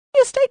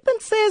your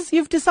statement says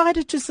you've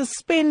decided to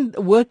suspend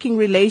working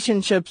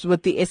relationships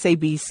with the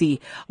SABC.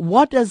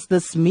 What does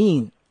this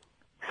mean?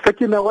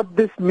 Sakina, what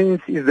this means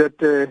is that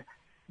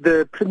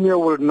the Premier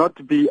will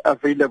not be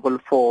available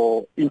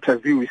for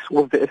interviews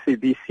with the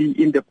SABC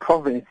in the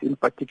province in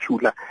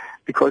particular,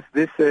 because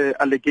these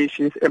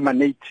allegations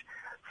emanate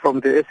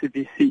from the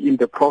SABC in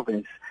the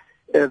province.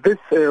 This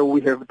we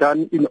have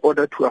done in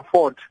order to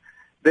afford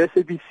the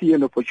SABC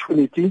an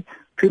opportunity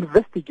to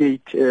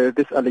investigate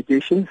these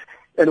allegations,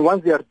 and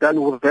once they are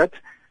done with that,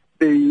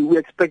 we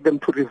expect them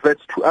to revert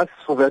to us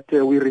so that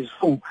we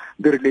resume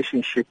the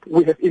relationship.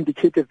 We have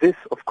indicated this,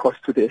 of course,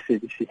 to the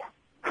SABC.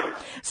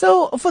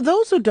 So, for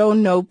those who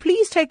don't know,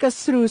 please take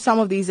us through some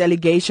of these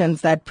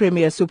allegations that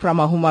Premier Supra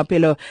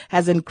Mahumapelo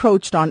has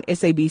encroached on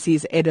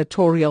SABC's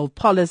editorial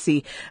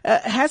policy.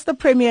 Has the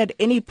Premier at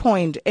any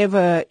point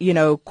ever,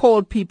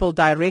 called people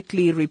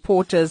directly,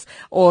 reporters,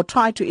 or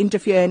tried to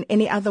interfere in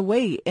any other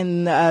way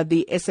in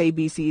the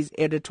SABC's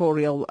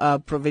editorial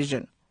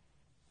provision?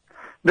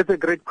 That's a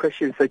great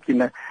question,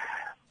 Sakina.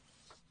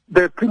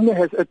 The Premier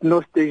has at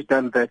no stage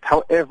done that.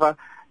 However,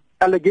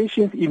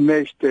 allegations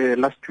emerged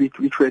last week,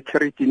 which were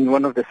carried in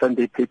one of the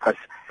Sunday papers,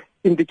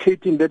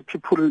 indicating that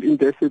people in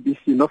the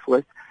SABC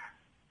Northwest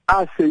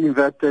are saying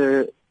that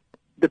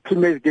the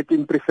Premier is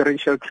getting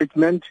preferential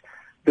treatment,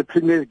 the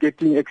Premier is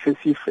getting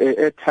excessive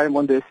airtime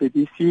on the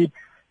SABC,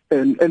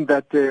 and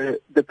that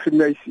the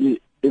Premier is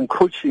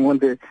encroaching on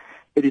the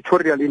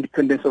editorial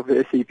independence of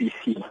the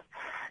SABC.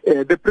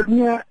 The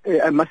Premier,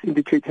 I must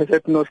indicate, has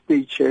at no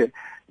stage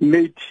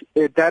made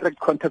direct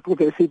contact with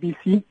the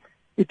SABC.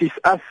 It is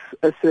us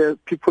as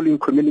people in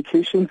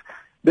communications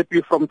that we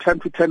from time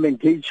to time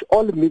engage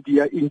all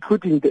media,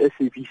 including the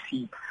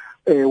SABC,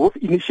 with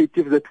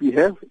initiatives that we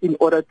have in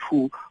order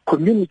to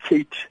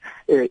communicate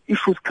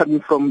issues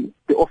coming from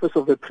the Office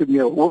of the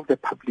Premier with the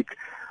public.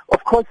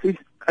 Of course, this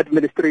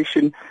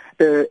administration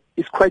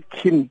is quite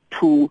keen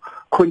to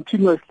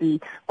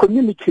continuously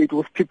communicate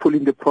with people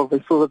in the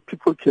province so that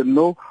people can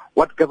know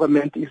what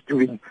government is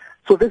doing.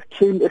 So this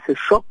came as a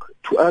shock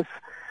to us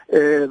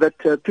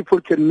that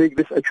people can make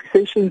these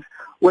accusations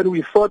when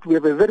we thought we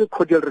have a very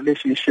cordial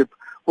relationship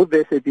with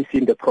the SABC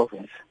in the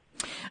province.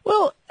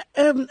 Well,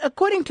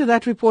 according to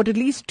that report, at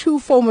least two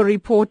former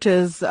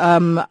reporters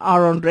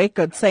are on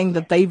record saying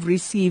that they've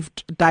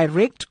received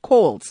direct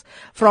calls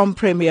from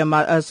Premier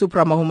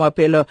Supra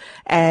Mahumapelo,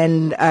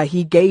 and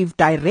he gave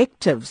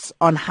directives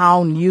on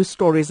how news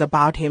stories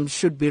about him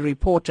should be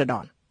reported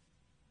on.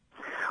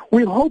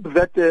 We hope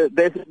that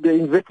the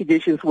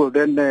investigations will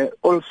then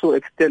also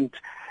extend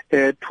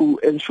to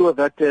ensure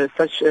that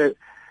such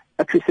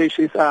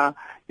accusations are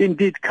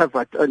indeed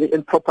covered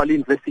and properly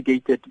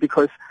investigated,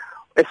 because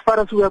as far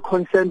as we are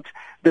concerned,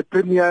 the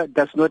Premier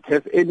does not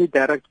have any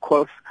direct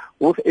calls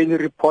with any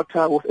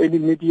reporter, with any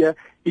media.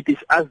 It is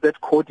us that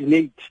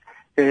coordinate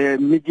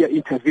media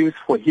interviews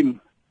for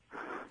him.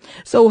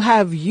 So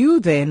have you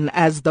then,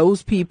 as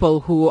those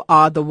people who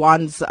are the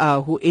ones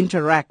who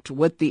interact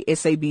with the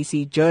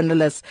SABC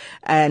journalists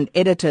and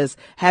editors,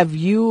 have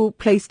you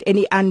placed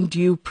any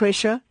undue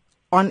pressure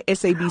on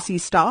SABC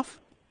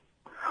staff?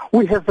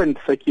 We haven't,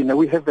 Sakina,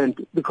 we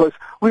haven't, because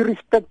we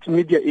respect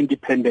media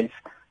independence.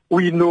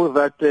 We know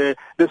that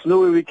there's no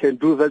way we can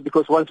do that,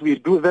 because once we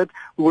do that,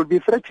 we will be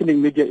threatening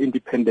media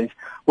independence.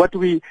 What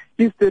we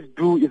instead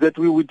do is that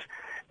we would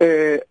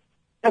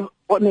have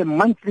on a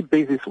monthly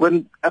basis,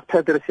 when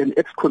after there is an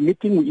EXCO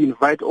meeting, we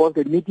invite all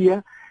the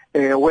media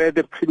where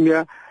the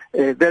Premier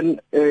then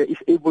is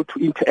able to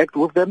interact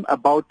with them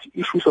about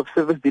issues of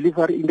service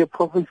delivery in the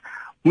province,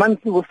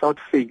 monthly without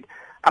fail.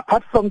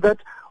 Apart from that,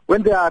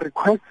 when there are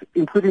requests,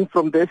 including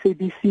from the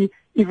SABC,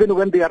 even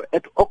when they are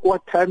at awkward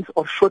times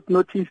or short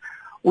notice,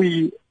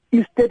 we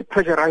instead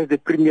pressurize the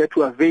Premier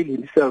to avail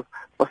himself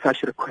for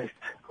such requests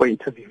for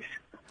interviews.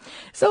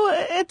 So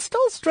it's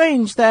still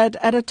strange that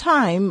at a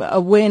time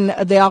when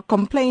there are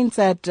complaints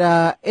at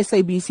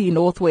SABC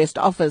Northwest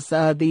office,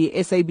 the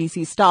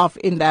SABC staff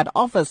in that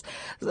office,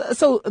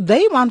 so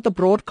they want the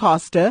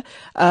broadcaster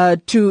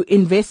to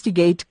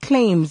investigate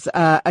claims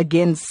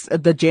against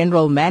the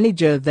general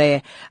manager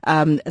there,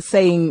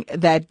 saying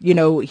that,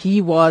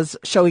 he was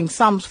showing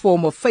some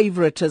form of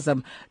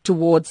favoritism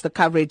towards the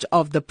coverage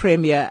of the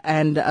Premier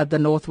and the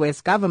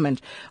Northwest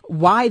government.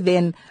 Why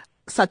then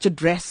such a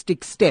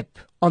drastic step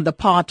on the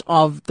part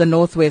of the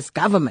Northwest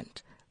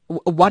government?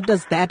 What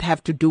does that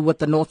have to do with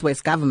the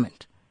Northwest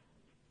government?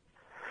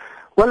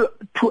 Well,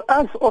 to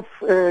us of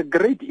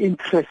great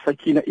interest,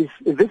 Sakina, is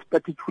this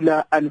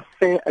particular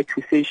unfair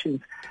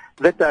accusations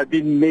that are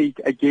being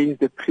made against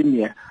the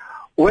Premier.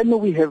 When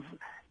we have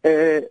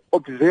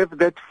observed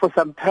that for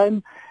some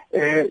time,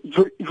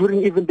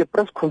 during even the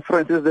press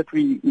conferences that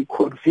we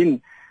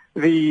convene,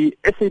 the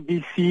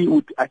SABC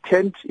would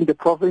attend in the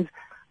province,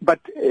 but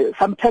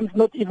sometimes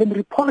not even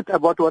report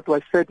about what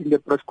was said in the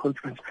press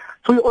conference.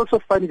 So we also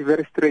find it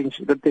very strange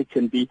that there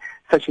can be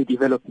such a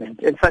development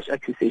and such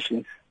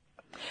accusations.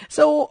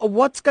 So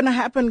what's going to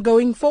happen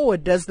going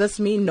forward? Does this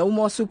mean no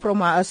more Supra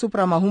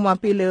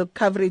Mahumapelo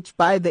coverage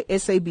by the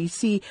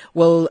SABC?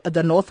 Will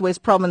the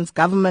Northwest Province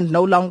government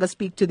no longer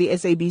speak to the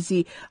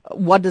SABC?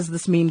 What does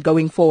this mean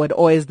going forward,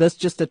 or is this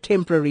just a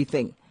temporary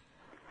thing?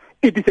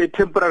 It is a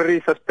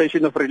temporary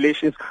suspension of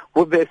relations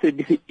with the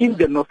SABC in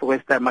the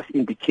Northwest, I must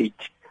indicate.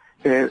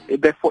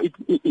 Therefore,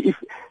 if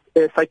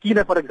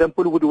Sakina, for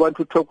example, would want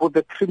to talk with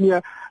the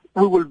Premier,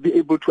 we will be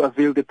able to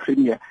avail the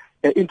Premier.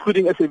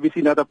 Including SABC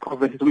in other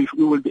provinces,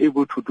 we will be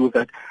able to do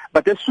that.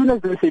 But as soon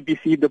as the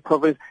SABC in the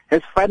province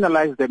has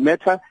finalized the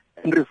matter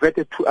and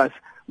reverted to us,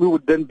 we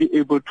would then be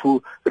able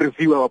to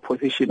review our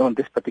position on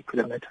this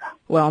particular matter.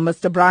 Well,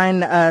 Mr.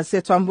 Brian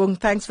Setswambung,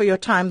 thanks for your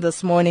time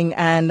this morning.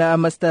 And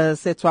Mr.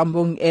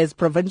 Setswambung is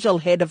Provincial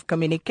Head of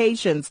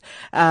Communications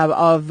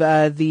of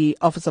the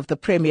Office of the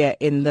Premier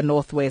in the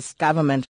Northwest Government.